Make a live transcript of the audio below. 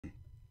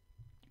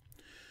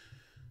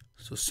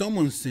So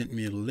someone sent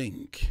me a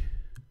link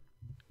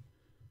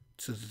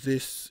to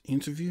this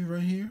interview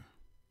right here.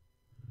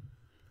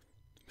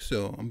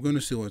 So I'm going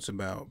to see what it's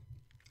about.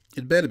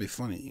 It better be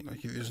funny.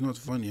 Like, if it's not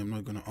funny, I'm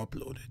not going to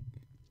upload it.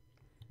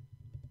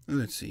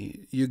 Let's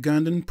see.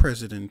 Ugandan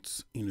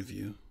President's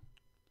interview.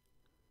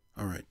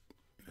 All right.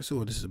 Let's see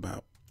what this is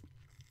about.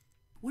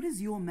 What is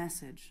your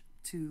message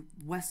to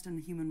Western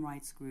human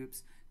rights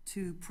groups,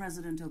 to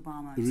President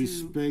Obama,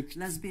 respect, to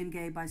lesbian,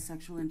 gay,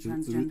 bisexual, and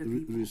transgender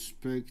people?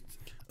 Respect.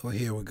 Oh,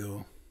 here we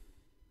go.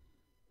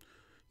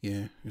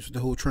 Yeah, it's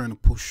the whole trying to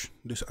push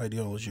this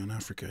ideology on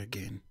Africa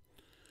again.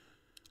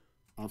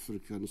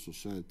 African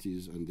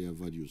societies and their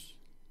values.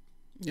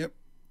 Yep.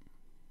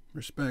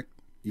 Respect.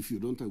 If you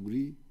don't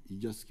agree, you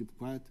just keep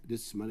quiet.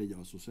 Let's manage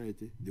our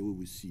society the way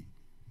we see.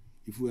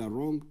 If we are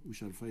wrong, we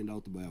shall find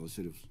out by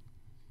ourselves.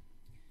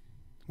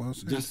 Well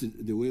said.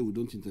 Just the way we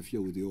don't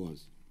interfere with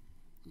yours.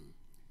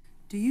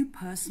 Do you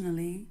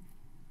personally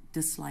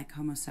dislike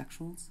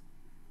homosexuals?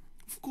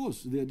 Of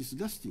course, they are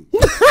disgusting.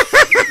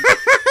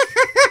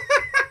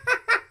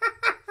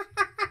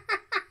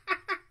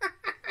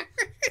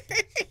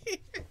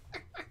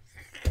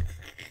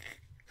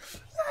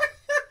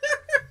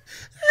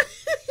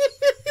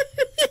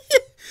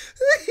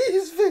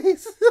 His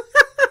face.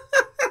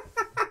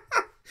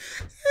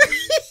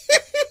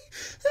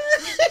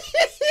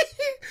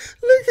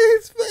 Look at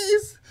his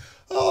face.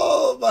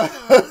 Oh my.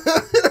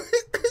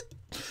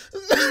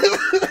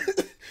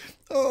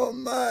 Oh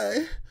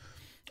my.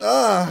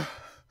 Ah.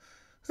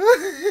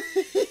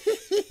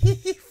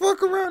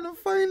 Fuck around and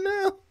find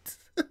out.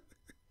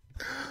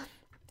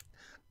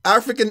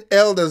 African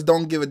elders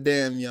don't give a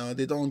damn, y'all.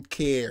 They don't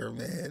care,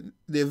 man.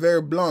 They're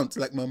very blunt,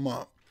 like my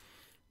mom.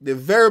 They're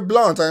very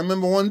blunt. I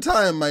remember one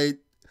time my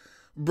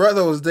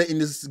brother was dating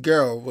this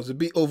girl, was a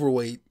bit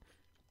overweight.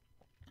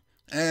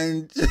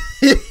 And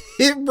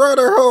he brought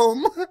her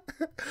home.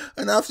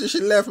 And after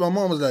she left, my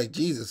mom was like,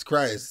 Jesus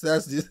Christ,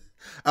 that's just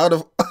out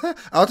of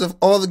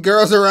all the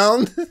girls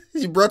around,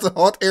 he brought a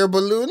hot air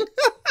balloon.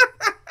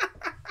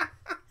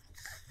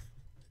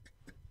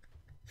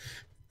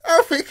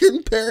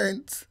 African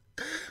parents,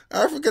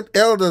 African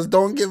elders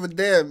don't give a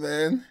damn,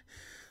 man.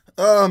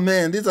 Oh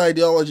man, this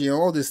ideology and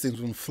all these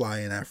things won't fly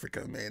in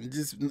Africa, man.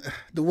 Just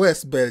the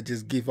West better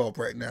just give up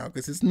right now,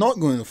 because it's not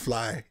going to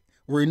fly.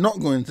 We're not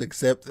going to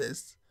accept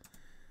this.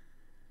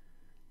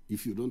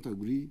 If you don't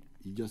agree,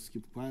 you just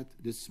keep quiet.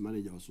 Let's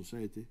manage our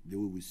society the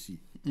way we see.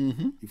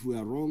 If we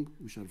are wrong,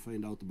 we shall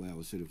find out by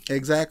ourselves.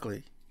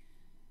 Exactly.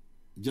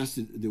 Just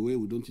the way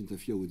we don't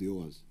interfere with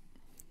yours.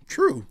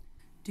 True.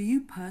 Do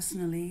you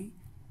personally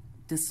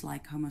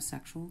dislike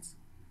homosexuals?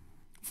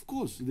 Of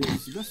course, they are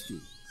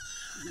disgusting.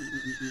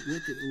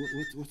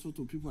 What sort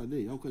of people are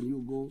they? How can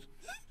you go?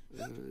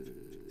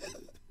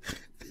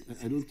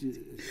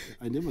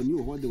 I never knew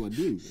what they were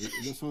doing.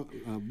 That's how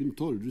I've been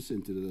told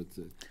recently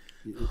that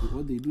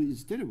what they do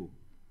is terrible,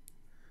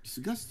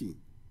 disgusting.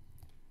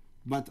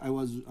 But I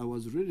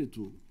was ready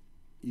to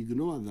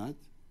ignore that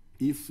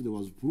if there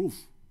was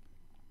proof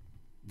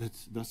that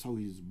that's how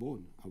he's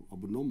born,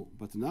 abnormal.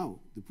 But now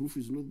the proof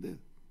is not there.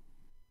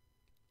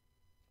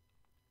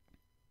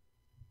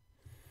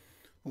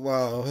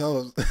 Wow,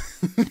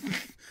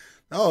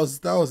 that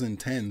was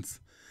intense.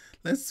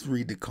 Let's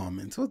read the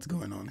comments. What's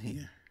going on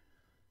here?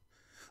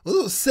 Well,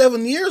 it was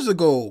 7 years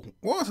ago.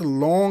 Well, that's a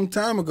long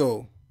time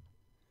ago.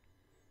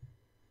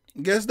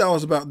 I guess that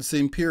was about the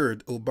same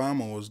period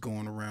Obama was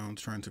going around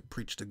trying to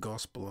preach the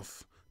gospel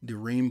of the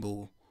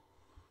rainbow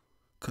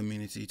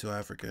community to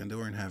Africa, and they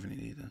weren't having it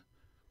either.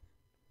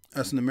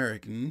 As an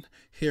American,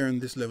 hearing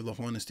this level of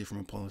honesty from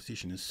a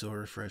politician is so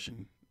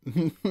refreshing.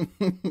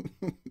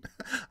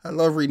 I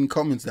love reading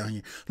comments down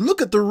here.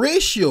 Look at the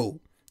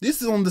ratio.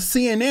 This is on the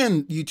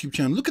CNN YouTube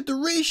channel. Look at the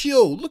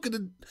ratio. Look at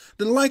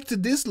the like to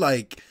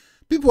dislike.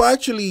 People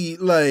actually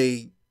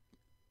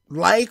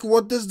like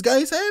what this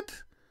guy said.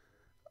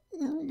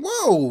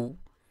 Whoa.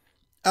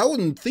 I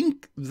wouldn't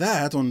think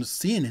that on the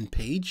CNN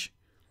page.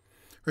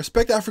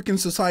 Respect African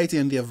society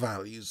and their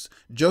values,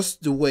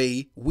 just the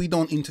way we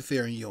don't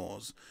interfere in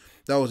yours.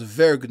 That was a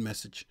very good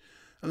message.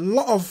 A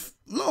lot of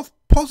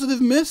positive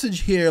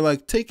message here,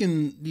 like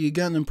taking the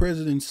Ugandan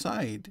president's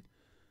side.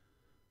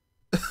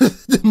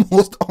 The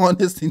most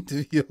honest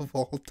interview of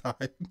all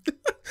time.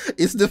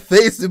 It's the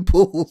face he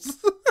pulls.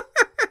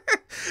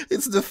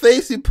 It's the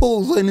face he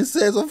pulls when he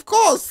says, "Of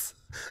course."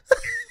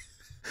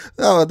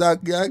 Oh,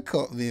 that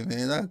caught me,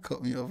 man. That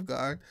caught me off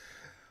guard.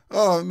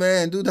 Oh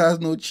man, dude has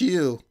no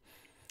chill.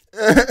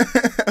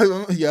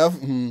 Man, you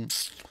haven't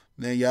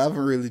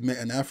really met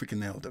an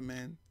African elder,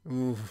 man.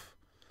 Oof.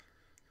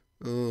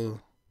 Oh.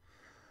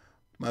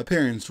 My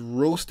parents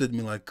roasted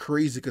me like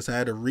crazy because I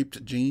had a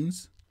ripped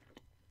jeans.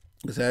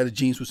 Because I had a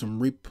jeans with some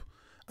rips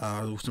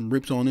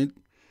on it,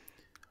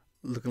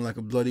 looking like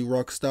a bloody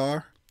rock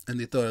star, and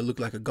they thought I looked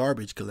like a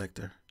garbage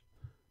collector.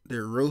 They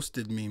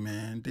roasted me,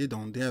 man. They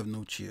have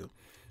no chill.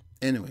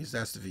 Anyways,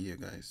 that's the video,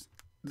 guys.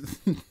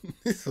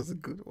 This was a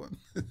good one.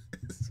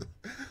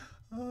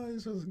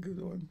 This was a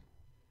good one.